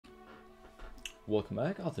Welcome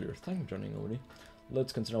back, Arthod. Thank you for joining over.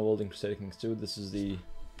 Let's continue World Crusader Kings 2. This is the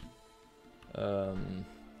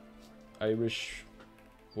Irish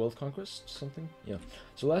World Conquest, something? Yeah.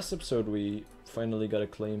 So last episode we finally got a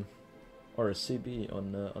claim, or a CB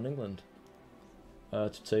on England,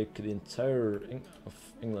 to take the entire of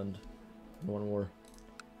England in one war.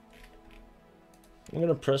 I'm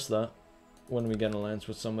gonna press that when we get an alliance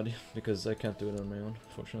with somebody, because I can't do it on my own,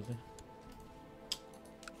 fortunately.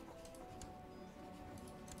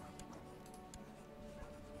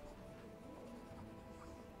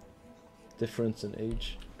 Difference in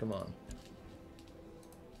age, come on.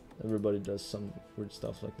 Everybody does some weird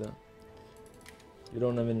stuff like that. You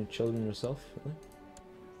don't have any children yourself, really?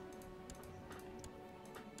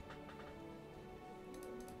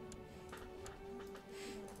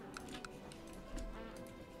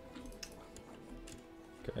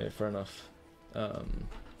 Okay, fair enough.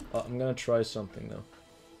 I'm gonna try something though.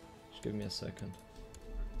 Just give me a second.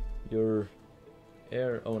 Your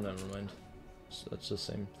heir. Oh, never mind. So that's the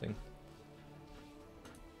same thing.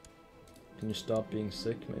 Can you stop being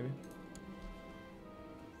sick, maybe?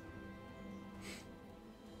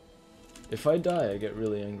 If I die, I get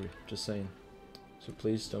really angry. Just saying. So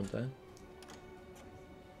please don't die.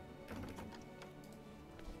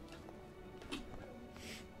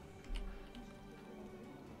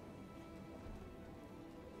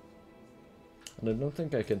 And I don't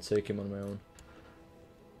think I can take him on my own.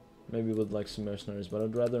 Maybe with like some mercenaries, but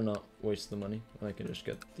I'd rather not waste the money when I can just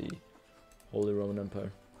get the Holy Roman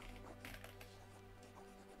Empire.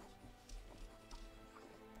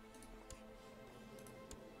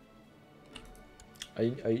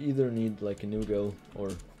 I either need like a new goal or...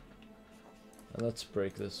 let's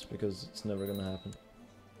break this because it's never gonna happen.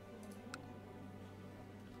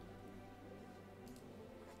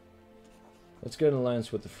 Let's get an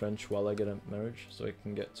alliance with the French while I get a marriage, so I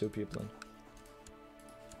can get 2 people in.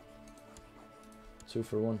 2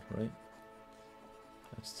 for 1, right?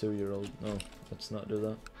 That's 2-year-old. No, let's not do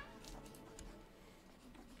that.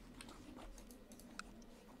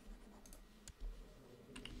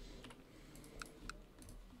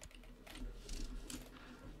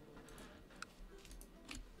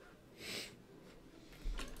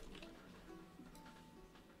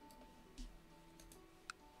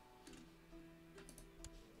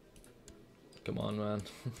 Come on, man.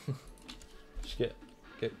 Just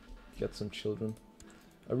get some children.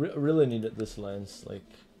 I really needed this alliance, like,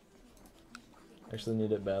 actually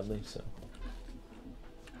need it badly, so.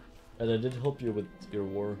 And I did help you with your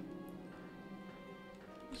war,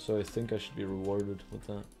 so I think I should be rewarded with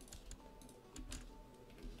that.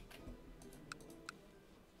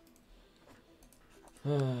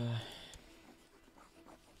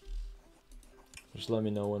 Just let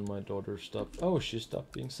me know when my daughter stopped. Oh, she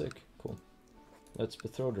stopped being sick. Cool. Let's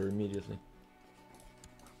betroth her immediately.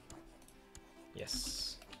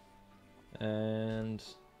 Yes. And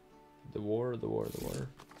the war.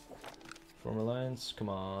 Form alliance, come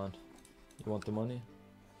on. You want the money?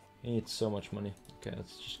 He needs so much money. Okay,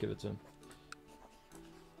 let's just give it to him.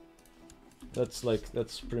 That's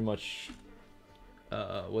pretty much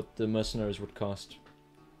what the mercenaries would cost.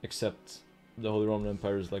 Except the Holy Roman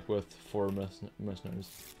Empire is like worth 4 mercenaries.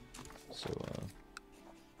 So,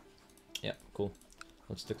 yeah, cool.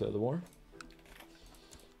 Let's declare the war.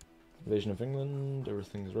 Invasion of England,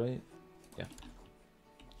 everything's right. Yeah.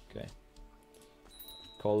 Okay.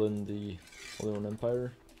 Call in the Holy Roman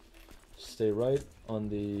Empire. Stay right on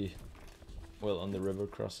the, well, on the river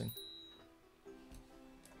crossing.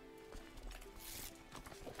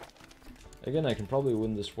 Again, I can probably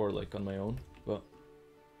win this war like on my own, but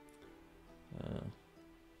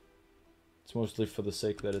it's mostly for the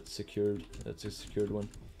sake that it's secured. That's a secured one.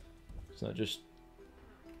 It's not just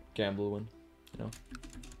gamble win, you know.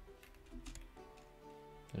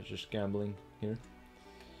 It's just gambling here.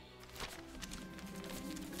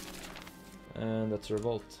 And that's a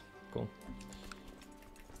revolt. Cool.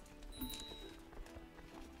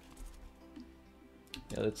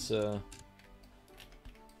 Yeah, let's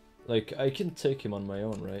like, I can take him on my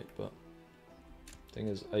own, right? But thing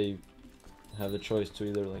is, I have a choice to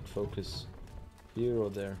either like focus here or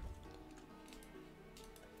there.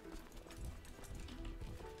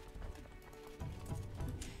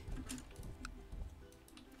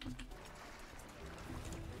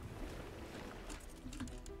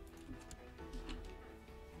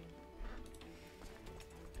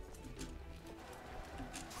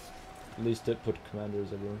 At least it put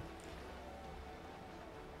commanders everywhere.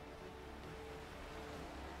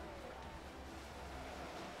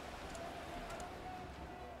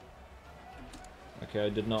 Okay, I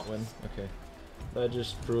did not win. Okay. That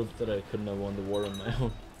just proved that I couldn't have won the war on my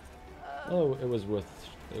own. Oh, it was worth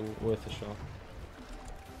a shot.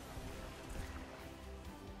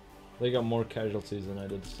 They got more casualties than I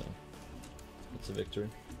did, so it's a victory.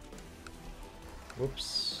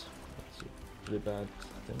 Whoops, that's a pretty bad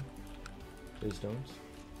thing. Please don't.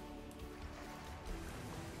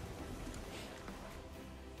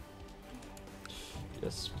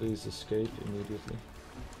 Yes, please escape immediately.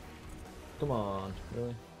 Come on,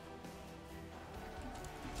 really?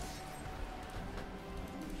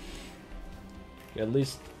 Yeah, at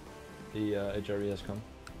least the HRE has come.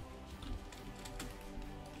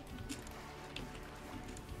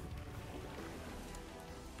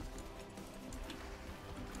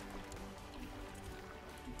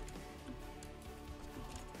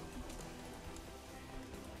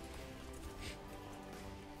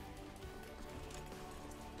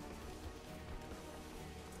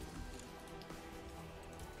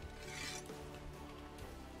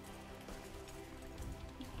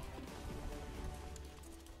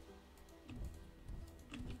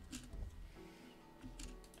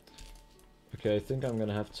 Okay, I think I'm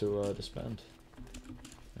gonna have to disband.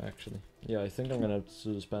 Actually, yeah, I think I'm gonna have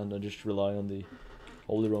to disband and just rely on the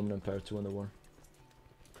Holy Roman Empire to win the war.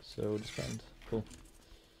 So disband, cool.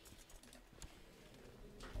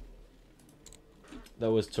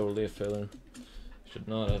 That was totally a failure. Should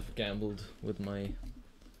not have gambled with my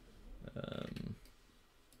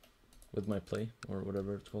play or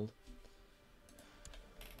whatever it's called.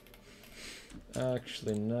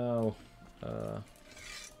 Actually, now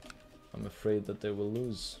I'm afraid that they will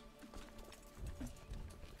lose.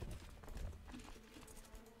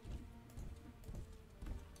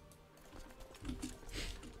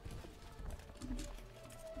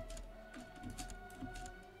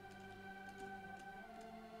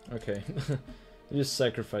 Okay, you just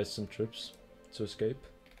sacrificed some troops to escape.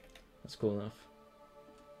 That's cool enough.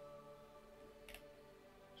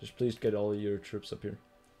 Just please get all your troops up here.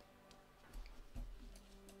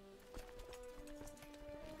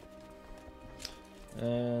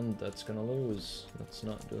 And that's gonna lose. Let's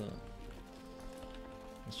not do that.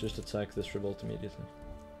 Let's just attack this revolt immediately.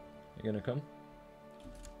 You gonna come?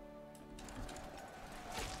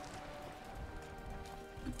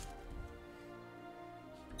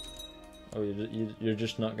 Oh, you're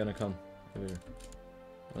just not gonna come over here.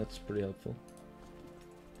 That's pretty helpful.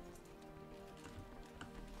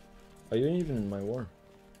 Are you even in my war?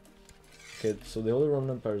 Okay, so the Holy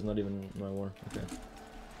Roman Empire is not even in my war. Okay.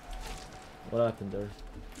 What happened there?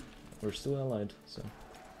 We're still allied, so.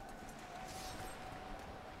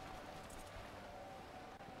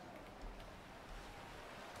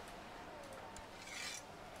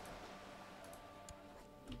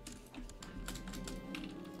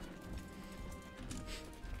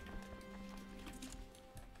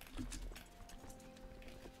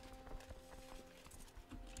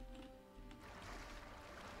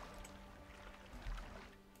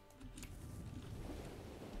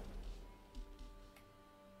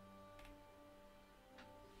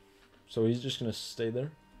 So he's just gonna stay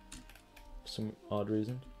there for some odd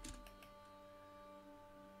reason.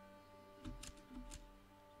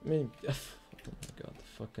 I mean, oh my god, the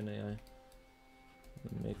fucking AI.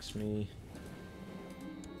 It makes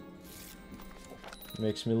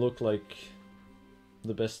me look like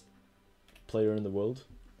the best player in the world.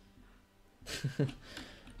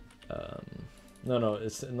 No,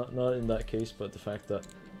 it's not in that case, but the fact that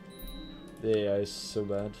the AI is so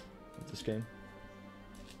bad at this game.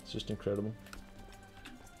 It's just incredible.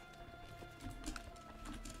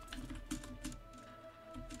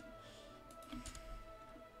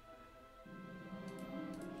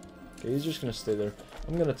 Okay, he's just gonna stay there.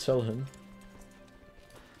 I'm gonna tell him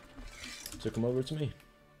to come over to me.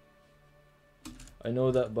 I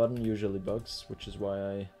know that button usually bugs, which is why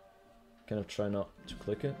I kind of try not to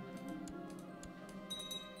click it.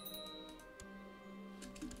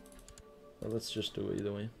 But let's just do it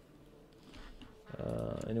either way.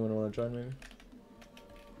 Anyone want to join maybe?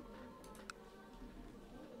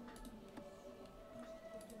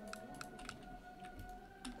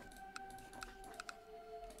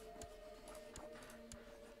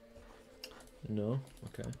 No?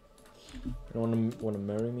 Okay. Anyone want to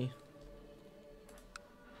marry me?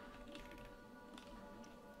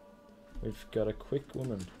 We've got a quick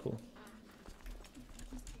woman. Cool.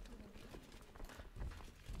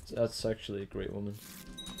 That's actually a great woman.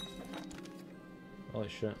 Holy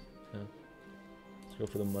shit, yeah. Let's go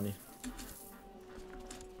for the money.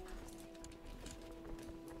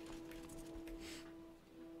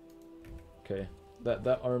 Okay,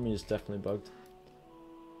 that army is definitely bugged,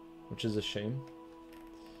 which is a shame.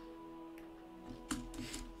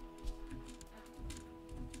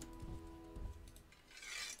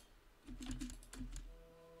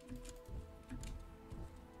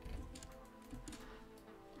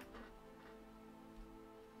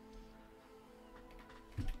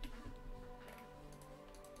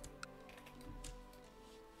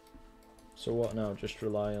 So what now? Just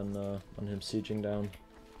rely on him sieging down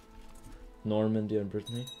Normandy and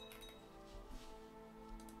Brittany?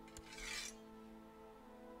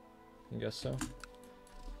 I guess so.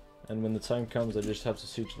 And when the time comes, I just have to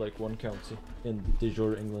siege like one county in de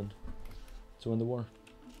jure England to win the war.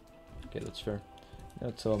 Okay, that's fair. Now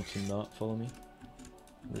tell him to not follow me.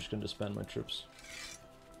 I'm just gonna disband my troops.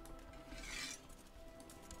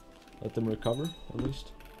 Let them recover, at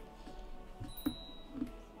least.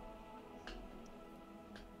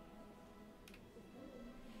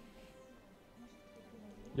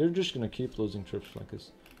 You're just gonna keep losing troops like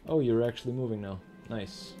this. Oh, you're actually moving now.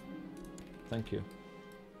 Nice. Thank you.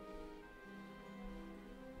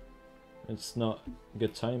 It's not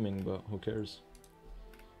good timing, but who cares?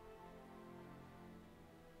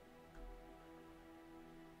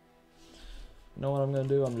 You know what I'm gonna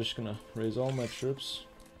do? I'm just gonna raise all my troops,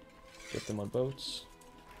 get them on boats.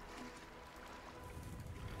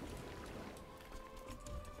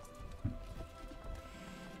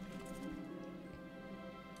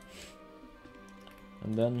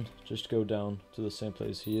 And then just go down to the same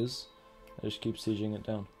place he is. I just keep sieging it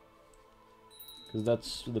down. Because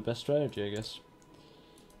that's the best strategy, I guess.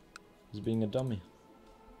 Is being a dummy.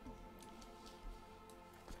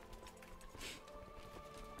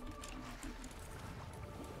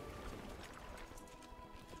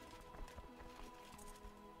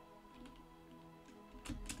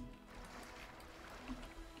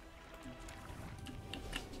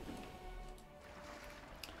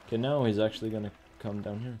 Okay, now he's actually gonna come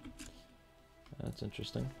down here. That's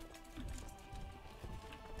interesting.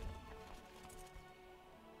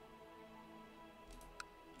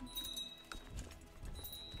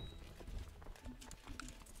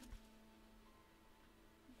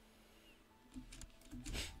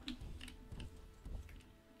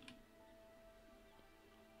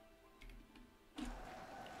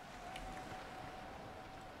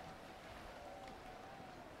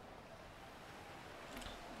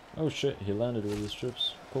 Oh shit, he landed with his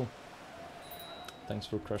troops. Cool. Thanks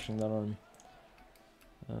for crushing that army.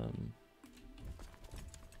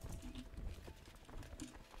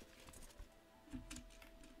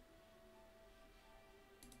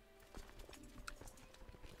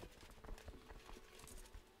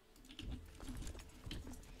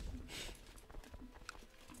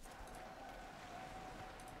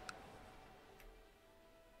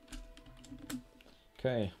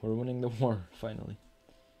 Okay, we're winning the war, finally.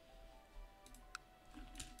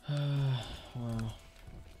 Wow.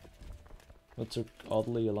 That took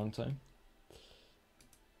oddly a long time.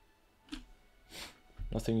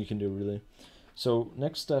 Nothing you can do really. So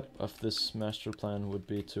next step of this master plan would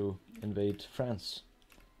be to invade France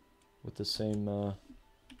with the same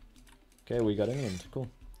okay, we got England, cool.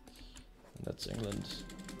 And that's England.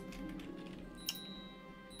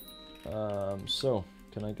 So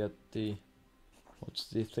can I get the, what's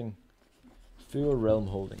the thing? Fewer realm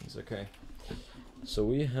holdings, okay. So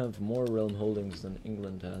we have more realm holdings than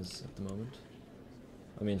England has at the moment.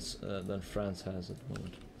 I mean, than France has at the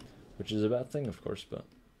moment. Which is a bad thing, of course, but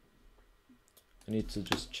I need to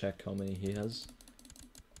just check how many he has.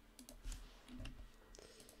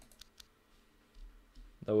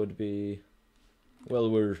 That would be,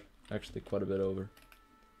 well, we're actually quite a bit over.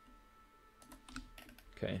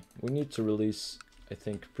 Okay, we need to release, I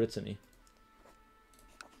think, Brittany.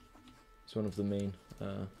 It's one of the main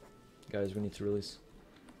guys we need to release.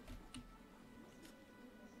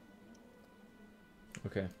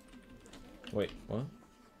 Okay. Wait, what?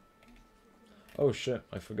 Oh shit,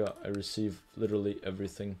 I forgot. I receive literally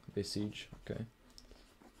everything they siege. Okay.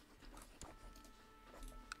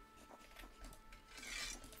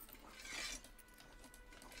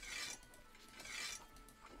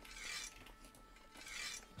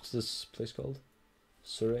 What's this place called?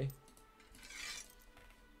 Surrey?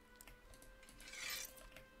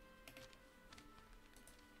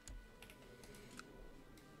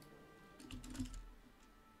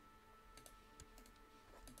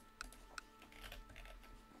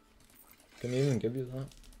 Can I even give you that?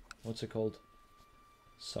 What's it called?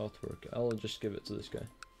 Southwark. I'll just give it to this guy.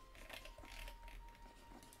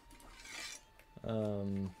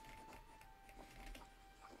 And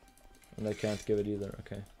I can't give it either,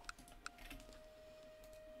 okay.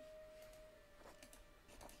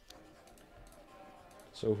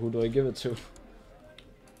 So who do I give it to?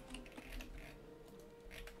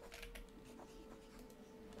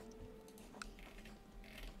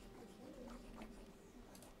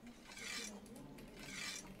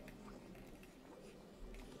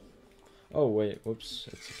 Oh wait, whoops,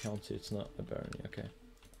 it's a county, it's not a barony, okay.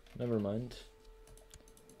 Never mind.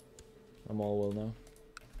 I'm all well now.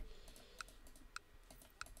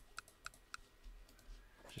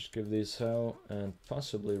 Just give these how and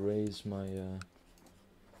possibly raise my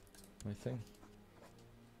my thing.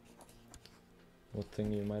 What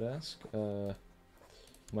thing, you might ask?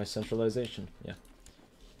 My centralization, yeah.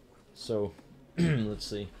 So, let's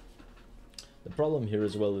see. The problem here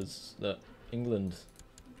as well is that England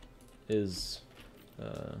is,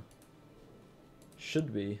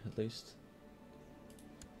 should be, at least.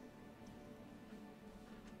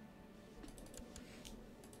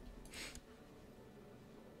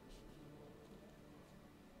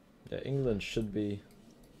 Yeah, England should be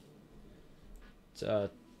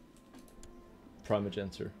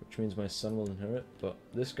primogenitor, which means my son will inherit, but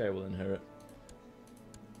this guy will inherit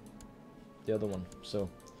the other one. So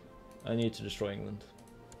I need to destroy England.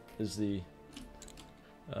 Is the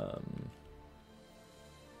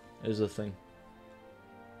thing.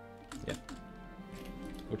 Yeah.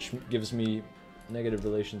 Which gives me negative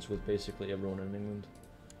relations with basically everyone in England.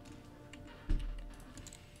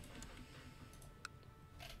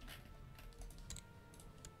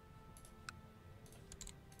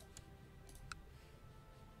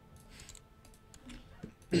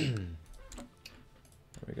 There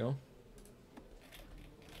we go.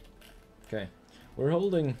 Okay, we're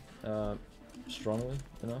holding strongly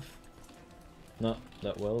enough. Not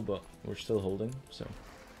that well, but we're still holding, so.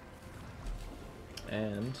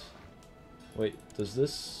 And wait, does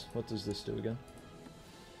this, what does this do again?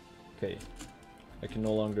 Okay, I can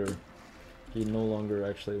no longer, he no longer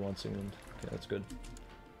actually wants England. Okay, that's good.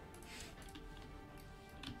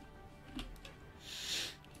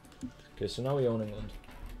 Okay, so now we own England.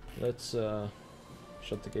 Let's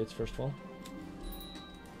shut the gates first of all.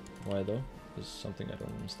 Why though? This is something I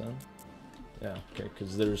don't understand. Yeah, okay,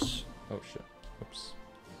 because there's, oh shit, oops.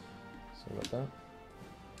 Sorry about that.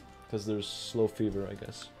 Because there's slow fever, I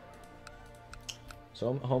guess.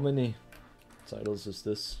 So how many titles is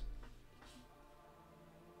this?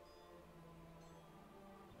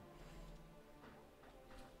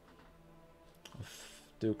 Of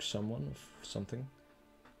Duke someone, of something.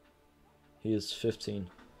 He is 15.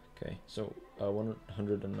 Okay, so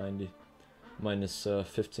 190 minus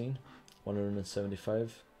 15,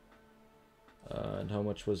 175. And how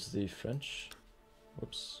much was the French?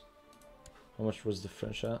 Whoops. How much was the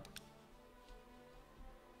French at?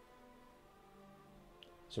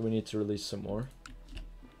 So we need to release some more.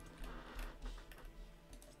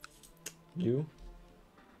 You.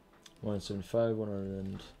 175,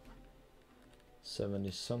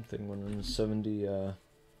 170 something,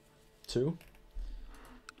 172.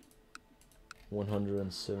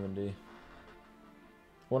 170.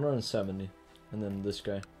 170. And then this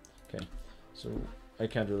guy. Okay. So I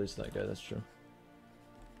can't release that guy, that's true.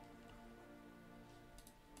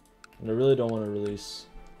 And I really don't want to release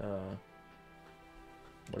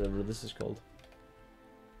whatever this is called.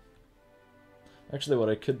 Actually, what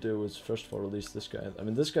I could do is first of all release this guy. I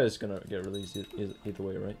mean, this guy is gonna get released either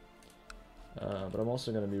way, right? But I'm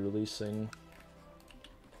also gonna be releasing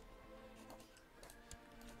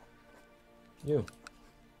you,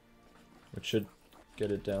 which should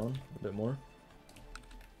get it down a bit more.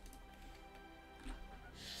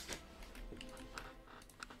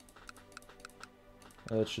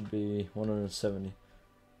 That should be 170,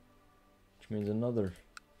 which means another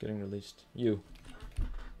getting released. You.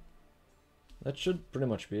 That should pretty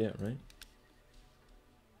much be it, right?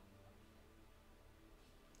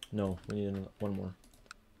 No, we need one more.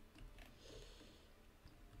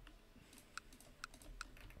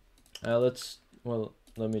 Well,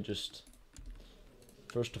 let me just,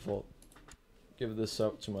 first of all, give this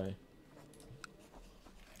out to my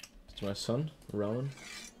son, Rowan.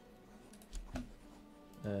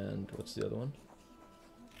 And what's the other one?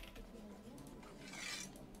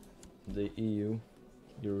 The EU,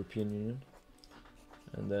 European Union.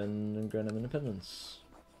 And then grant him independence.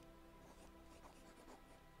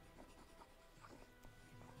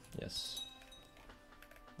 Yes.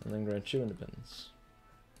 And then grant you independence.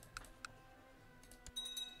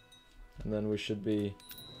 And then we should be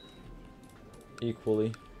equally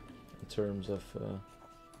in terms of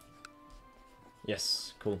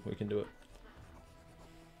yes, cool, we can do it.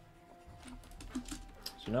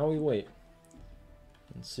 So now we wait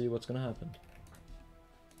and see what's gonna happen.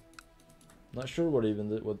 Not sure what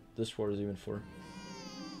this war is even for.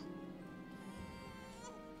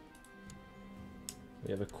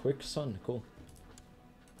 We have a quick son, cool.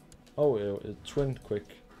 Oh, a twin quick,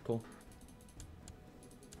 cool.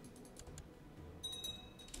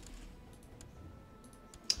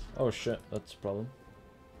 Oh shit, that's a problem.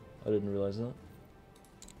 I didn't realize that.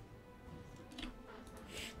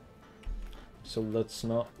 So let's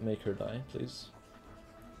not make her die, please.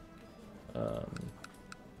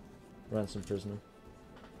 Ransom prisoner.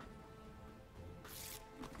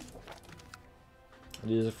 It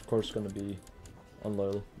is of course gonna be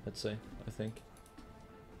unloyal, I'd say, I think.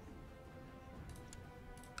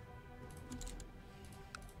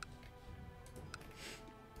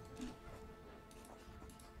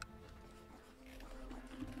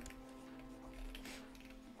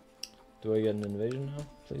 Do I get an invasion now,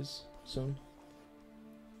 please? Soon?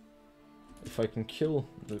 If I can kill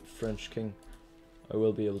the French king, I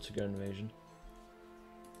will be able to get an invasion.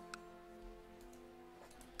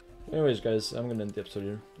 Anyways guys, I'm gonna end the episode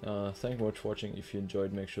here. Thank you very much for watching. If you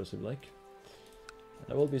enjoyed, make sure to like.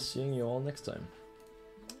 And I will be seeing you all next time.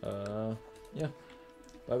 Yeah,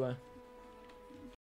 bye bye.